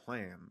our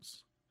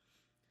plans."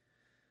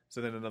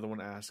 So then another one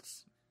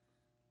asks,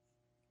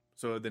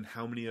 "So then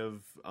how many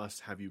of us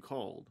have you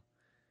called?"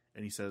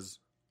 And he says,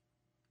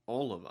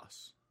 "All of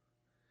us."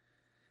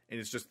 And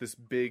it's just this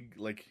big,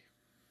 like,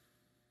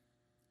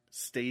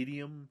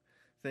 stadium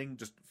thing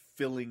just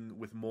filling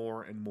with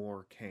more and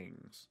more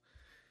Kangs.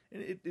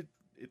 And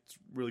it's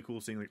really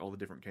cool seeing, like, all the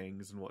different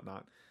Kangs and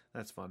whatnot.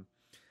 That's fun.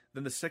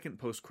 Then the second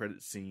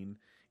post-credit scene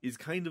is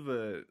kind of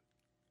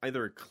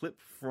either a clip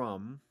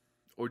from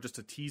or just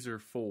a teaser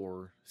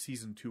for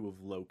season 2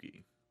 of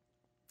Loki.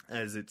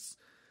 As it's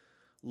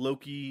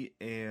Loki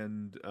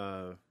and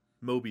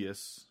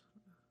Mobius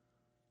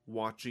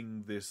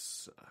watching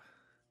this...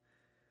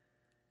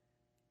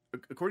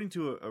 according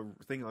to a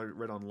thing I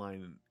read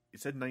online, it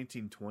said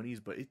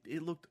 1920s, but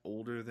it looked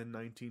older than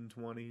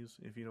 1920s,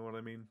 if you know what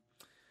I mean.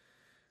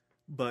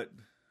 But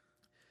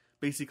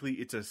basically,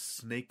 it's a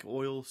snake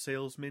oil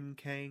salesman,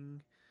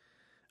 Kang,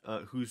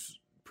 who's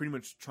pretty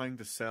much trying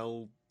to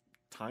sell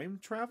time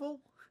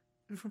travel,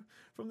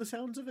 from the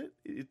sounds of it.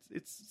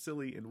 It's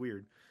silly and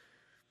weird.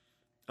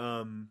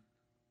 But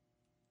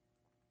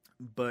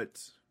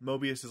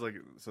Mobius is like,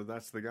 "So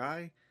that's the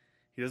guy?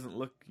 He doesn't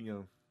look,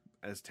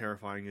 as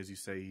terrifying as you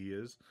say he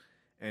is."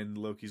 And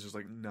Loki's just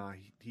like, "Nah,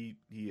 he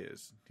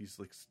is. He's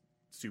like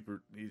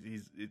super.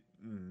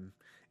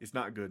 It's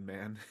not good,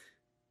 man."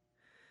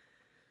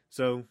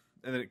 So,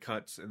 and then it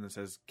cuts and it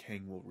says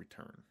Kang will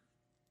return.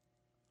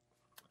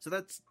 So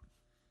that's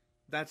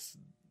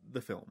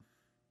the film.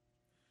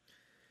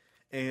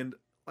 And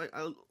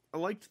I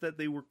liked that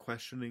they were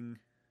questioning,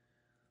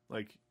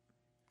 like,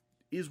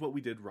 is what we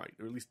did right?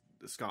 Or at least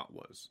Scott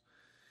was.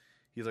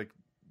 He's like,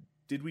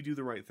 did we do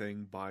the right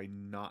thing by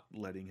not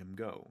letting him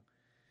go?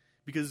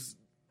 Because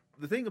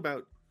the thing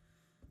about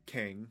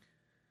Kang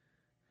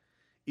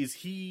is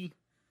he,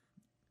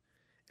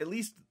 at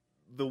least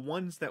the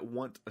ones that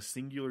want a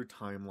singular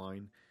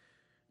timeline,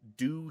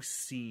 do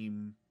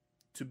seem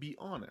to be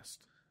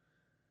honest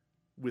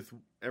with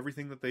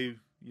everything that they,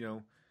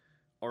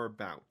 are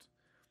about.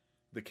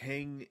 The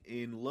Kang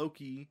in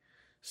Loki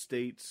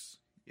states,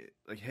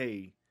 like,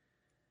 hey,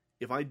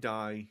 if I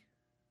die,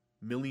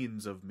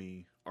 millions of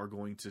me are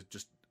going to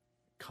just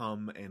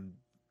come and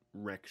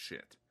wreck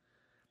shit.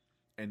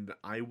 And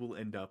I will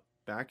end up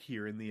back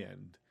here in the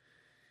end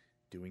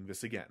doing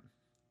this again.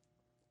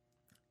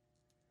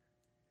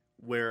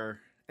 Where,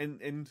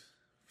 and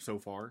so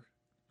far,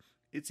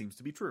 it seems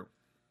to be true.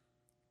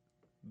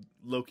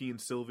 Loki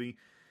and Sylvie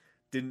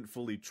didn't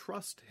fully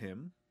trust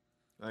him.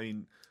 I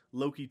mean,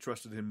 Loki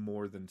trusted him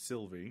more than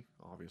Sylvie,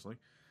 obviously.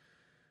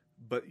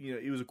 But,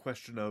 it was a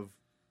question of,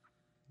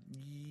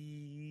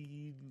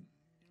 we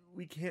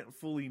can't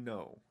fully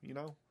know,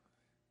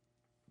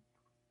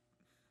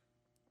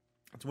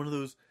 It's one of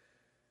those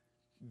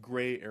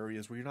gray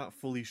areas where you're not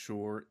fully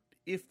sure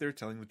if they're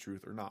telling the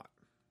truth or not.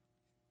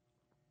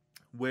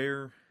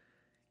 Whereas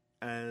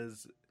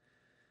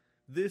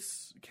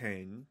this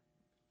Kang,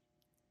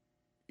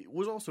 it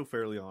was also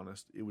fairly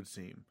honest, it would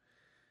seem,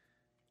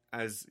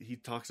 as he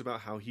talks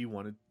about how he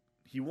wanted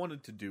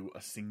to do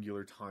a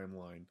singular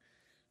timeline.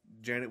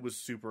 Janet was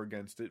super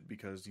against it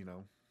because,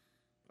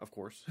 of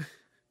course.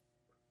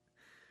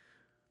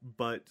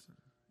 But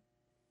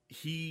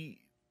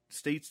he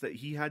states that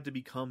he had to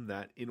become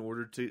that in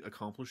order to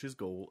accomplish his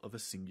goal of a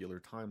singular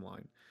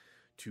timeline,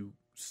 to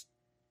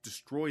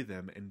destroy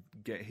them and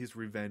get his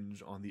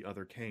revenge on the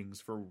other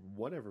Kangs for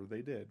whatever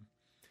they did.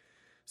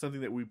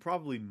 Something that we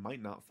probably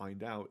might not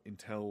find out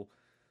until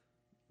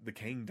the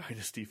Kang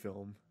Dynasty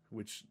film,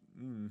 which,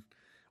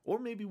 or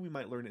maybe we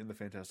might learn it in the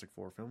Fantastic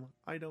Four film.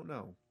 I don't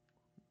know.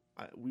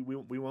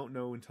 We won't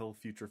know until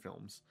future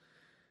films.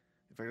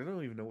 In fact, I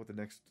don't even know what the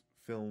next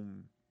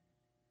film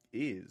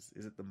is.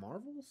 Is it the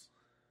Marvels?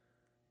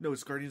 No,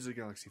 it's Guardians of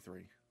the Galaxy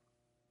 3.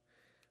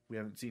 We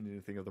haven't seen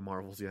anything of the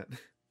Marvels yet.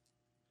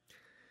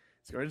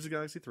 It's Guardians of the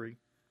Galaxy 3,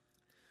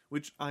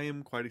 which I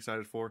am quite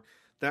excited for.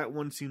 That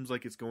one seems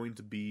like it's going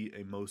to be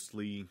a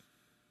mostly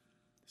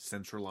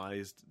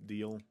centralized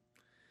deal.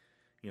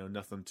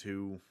 Nothing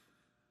too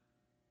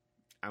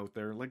out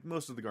there. Like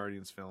most of the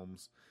Guardians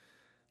films,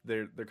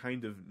 they're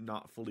kind of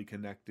not fully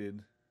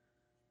connected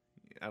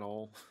at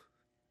all.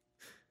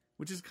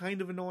 Which is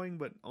kind of annoying,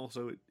 but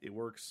also it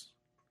works.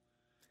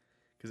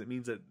 Because it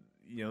means that,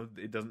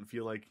 it doesn't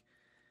feel like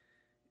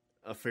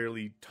a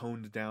fairly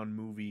toned down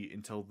movie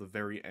until the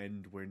very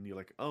end when you're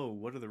like, oh,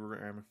 what are the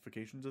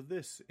ramifications of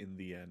this in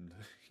the end?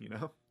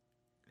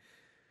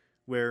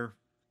 Where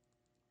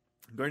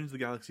Guardians of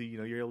the Galaxy,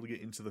 you're able to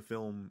get into the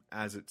film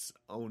as its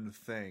own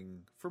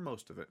thing for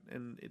most of it,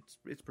 and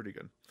it's pretty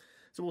good.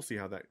 So we'll see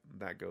how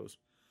that goes.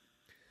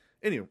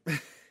 Anyway,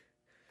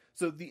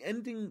 so the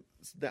ending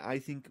that I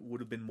think would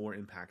have been more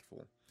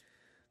impactful,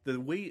 the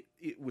way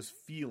it was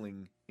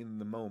feeling in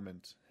the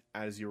moment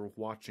as you're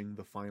watching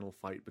the final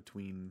fight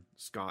between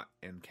Scott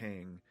and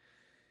Kang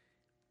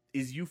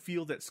is you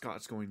feel that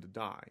Scott's going to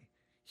die.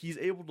 He's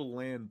able to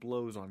land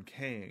blows on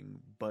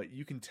Kang, but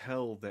you can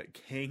tell that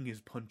Kang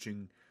is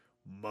punching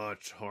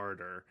much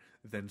harder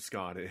than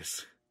Scott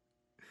is.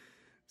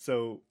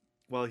 So,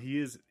 while he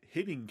is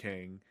hitting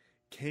Kang,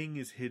 Kang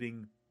is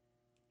hitting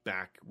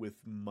back with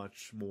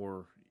much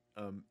more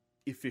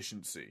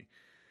efficiency.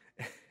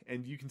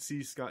 And you can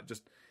see Scott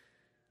just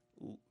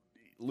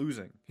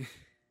losing.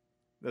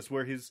 That's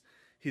where his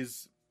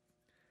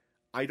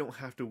I don't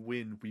have to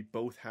win, we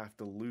both have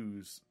to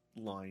lose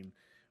line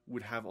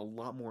would have a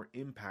lot more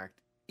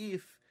impact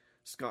if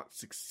Scott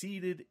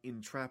succeeded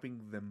in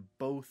trapping them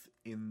both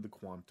in the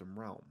quantum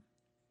realm.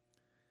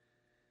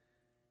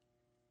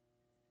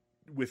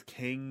 With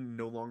Kang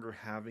no longer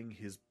having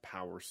his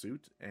power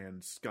suit,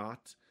 and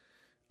Scott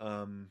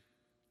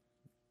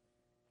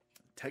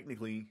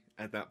technically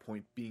at that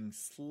point being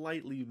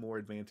slightly more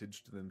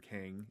advantaged than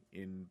Kang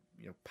in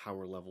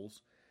power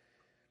levels,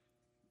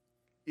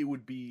 it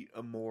would be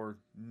a more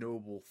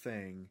noble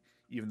thing,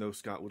 even though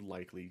Scott would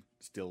likely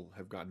still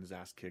have gotten his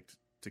ass kicked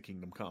to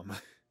Kingdom Come.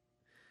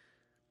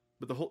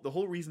 But the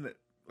whole reason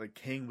that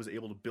Kang was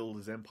able to build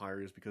his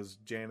empire is because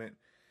Janet,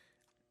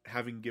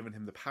 having given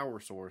him the power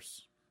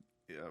source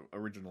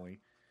originally,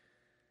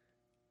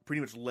 pretty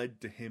much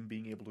led to him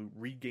being able to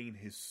regain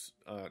his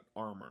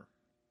armor.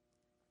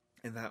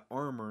 And that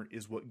armor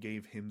is what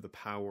gave him the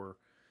power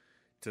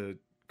to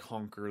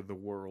conquer the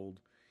world,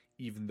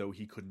 even though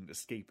he couldn't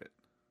escape it.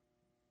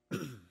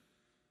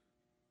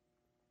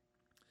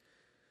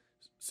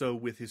 So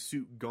with his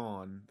suit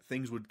gone,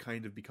 things would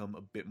kind of become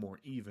a bit more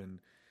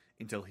even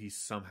until he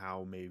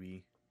somehow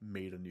maybe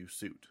made a new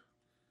suit.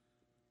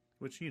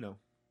 Which,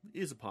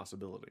 is a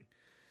possibility.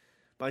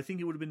 But I think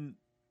it would have been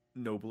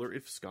nobler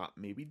if Scott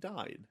maybe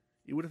died.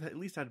 It would have at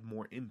least had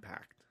more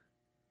impact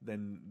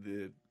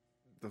than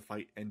the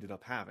fight ended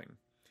up having.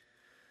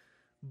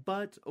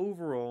 But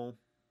overall,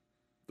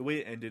 the way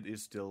it ended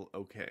is still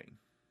okay.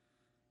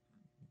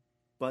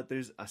 But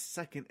there's a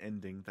second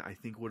ending that I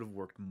think would have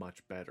worked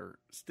much better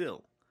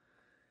still.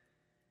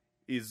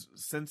 Is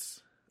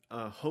since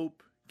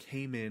Hope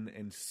came in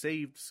and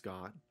saved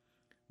Scott,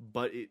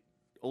 but it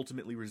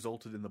ultimately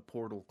resulted in the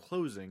portal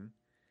closing,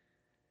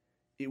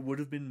 it would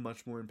have been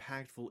much more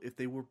impactful if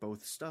they were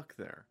both stuck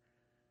there.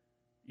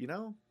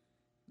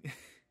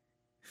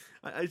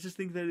 I just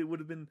think that it would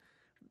have been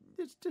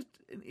just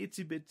an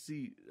itsy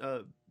bitsy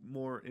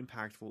more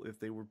impactful if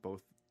they were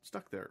both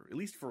stuck there, at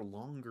least for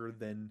longer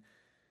than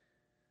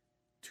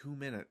 2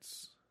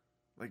 minutes.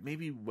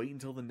 Maybe wait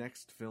until the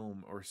next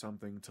film or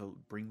something to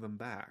bring them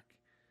back.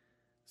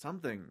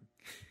 Something.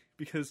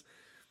 Because,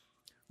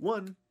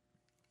 one,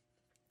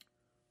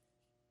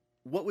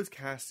 what was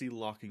Cassie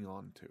locking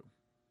on to?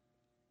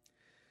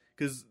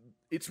 Because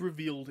it's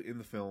revealed in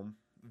the film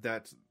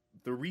that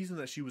the reason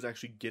that she was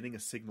actually getting a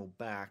signal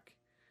back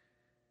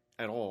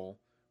at all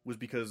was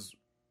because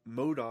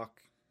MODOK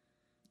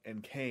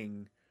and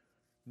Kang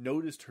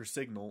noticed her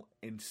signal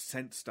and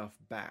sent stuff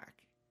back.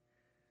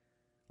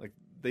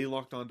 They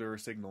locked onto her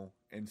signal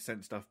and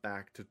sent stuff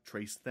back to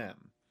trace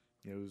them.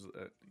 It was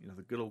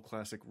the good old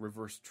classic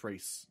reverse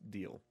trace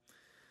deal.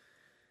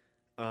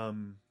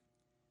 And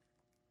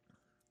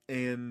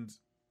in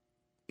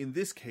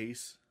this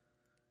case,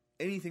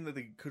 anything that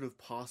they could have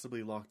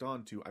possibly locked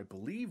onto, I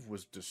believe,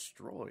 was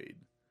destroyed.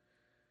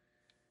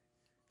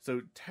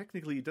 So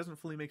technically, it doesn't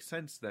fully make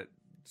sense that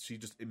she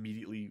just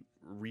immediately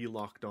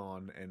re-locked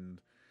on,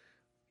 and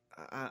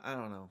I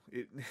don't know.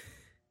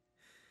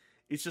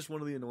 It's just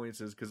one of the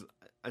annoyances, because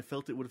I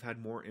felt it would have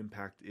had more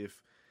impact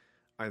if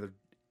either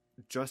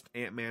just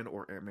Ant-Man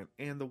or Ant-Man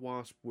and the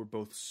Wasp were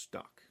both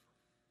stuck.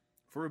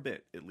 For a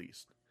bit, at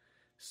least.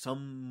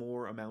 Some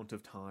more amount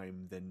of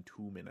time than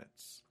 2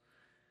 minutes.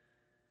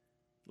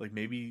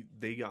 Maybe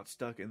they got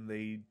stuck and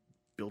they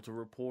built a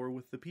rapport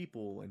with the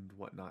people and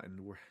whatnot,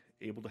 and were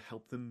able to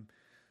help them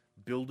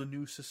build a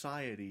new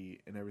society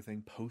and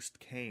everything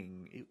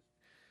post-Kang.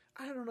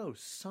 I don't know,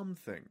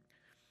 something.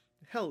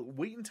 Hell,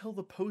 wait until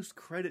the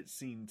post-credit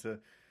scene to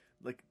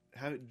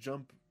have it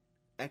jump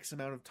X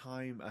amount of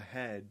time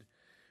ahead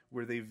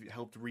where they've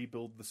helped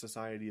rebuild the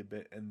society a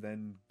bit and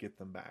then get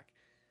them back.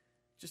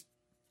 Just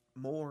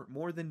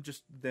more than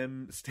just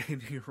them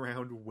standing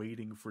around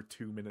waiting for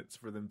 2 minutes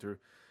for them to,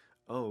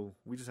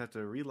 we just have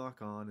to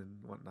relock on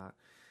and whatnot.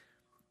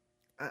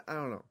 I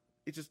don't know.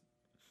 It just,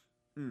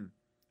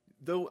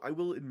 Though I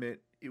will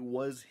admit, it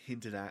was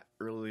hinted at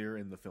earlier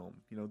in the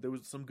film. There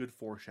was some good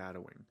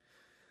foreshadowing.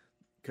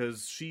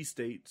 Because she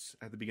states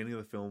at the beginning of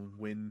the film,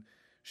 when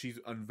she's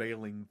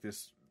unveiling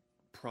this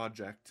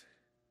project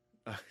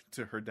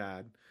to her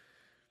dad,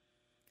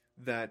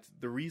 that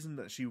the reason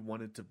that she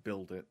wanted to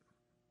build it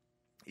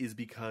is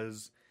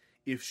because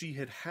if she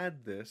had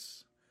had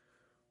this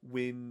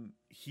when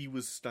he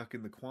was stuck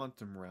in the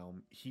quantum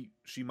realm,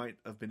 she might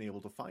have been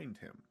able to find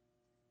him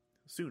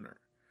sooner.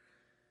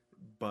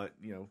 But,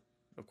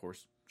 of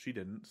course, she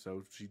didn't,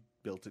 so she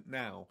built it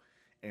now.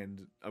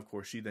 And, of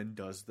course, she then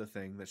does the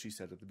thing that she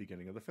said at the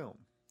beginning of the film.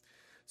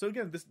 So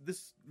again,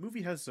 this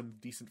movie has some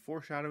decent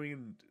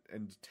foreshadowing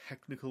and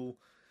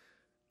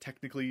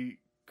technically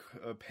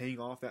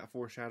paying off that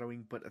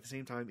foreshadowing, but at the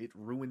same time, it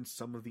ruins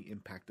some of the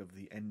impact of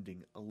the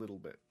ending a little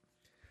bit.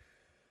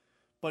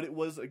 But it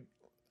was,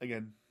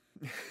 again,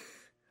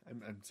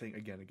 I'm saying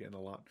again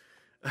a lot.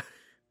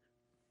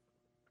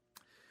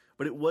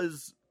 But it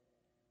was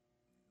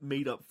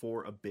made up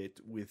for a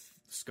bit with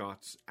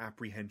Scott's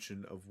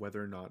apprehension of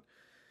whether or not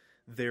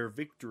their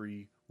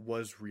victory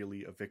was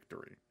really a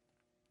victory.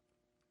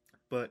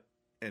 But,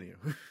 anyway.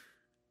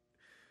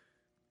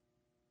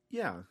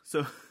 Yeah,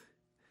 so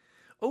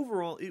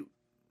overall,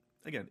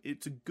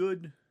 it's a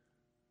good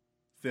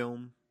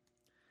film.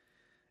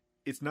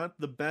 It's not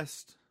the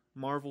best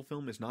Marvel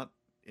film. It's not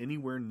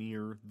anywhere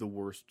near the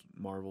worst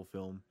Marvel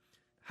film.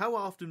 How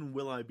often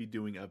will I be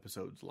doing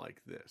episodes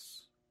like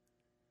this?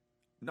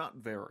 Not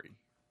very.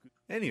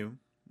 Anyway,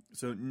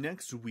 so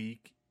next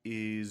week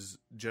is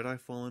Jedi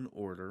Fallen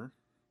Order.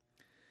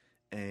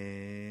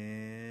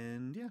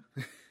 And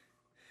yeah.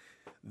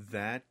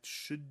 That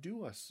should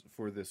do us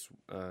for this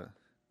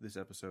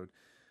episode.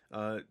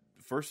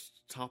 First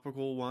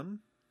topical one.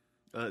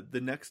 The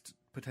next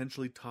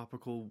potentially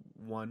topical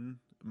one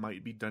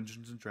might be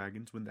Dungeons and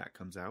Dragons when that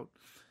comes out.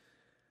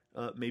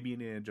 Maybe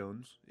Indiana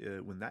Jones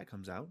when that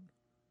comes out.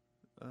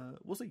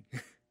 We'll see.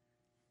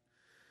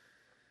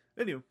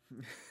 Anyway,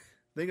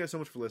 thank you guys so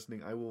much for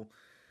listening. I will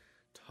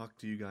talk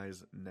to you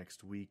guys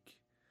next week.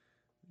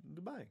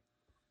 Goodbye.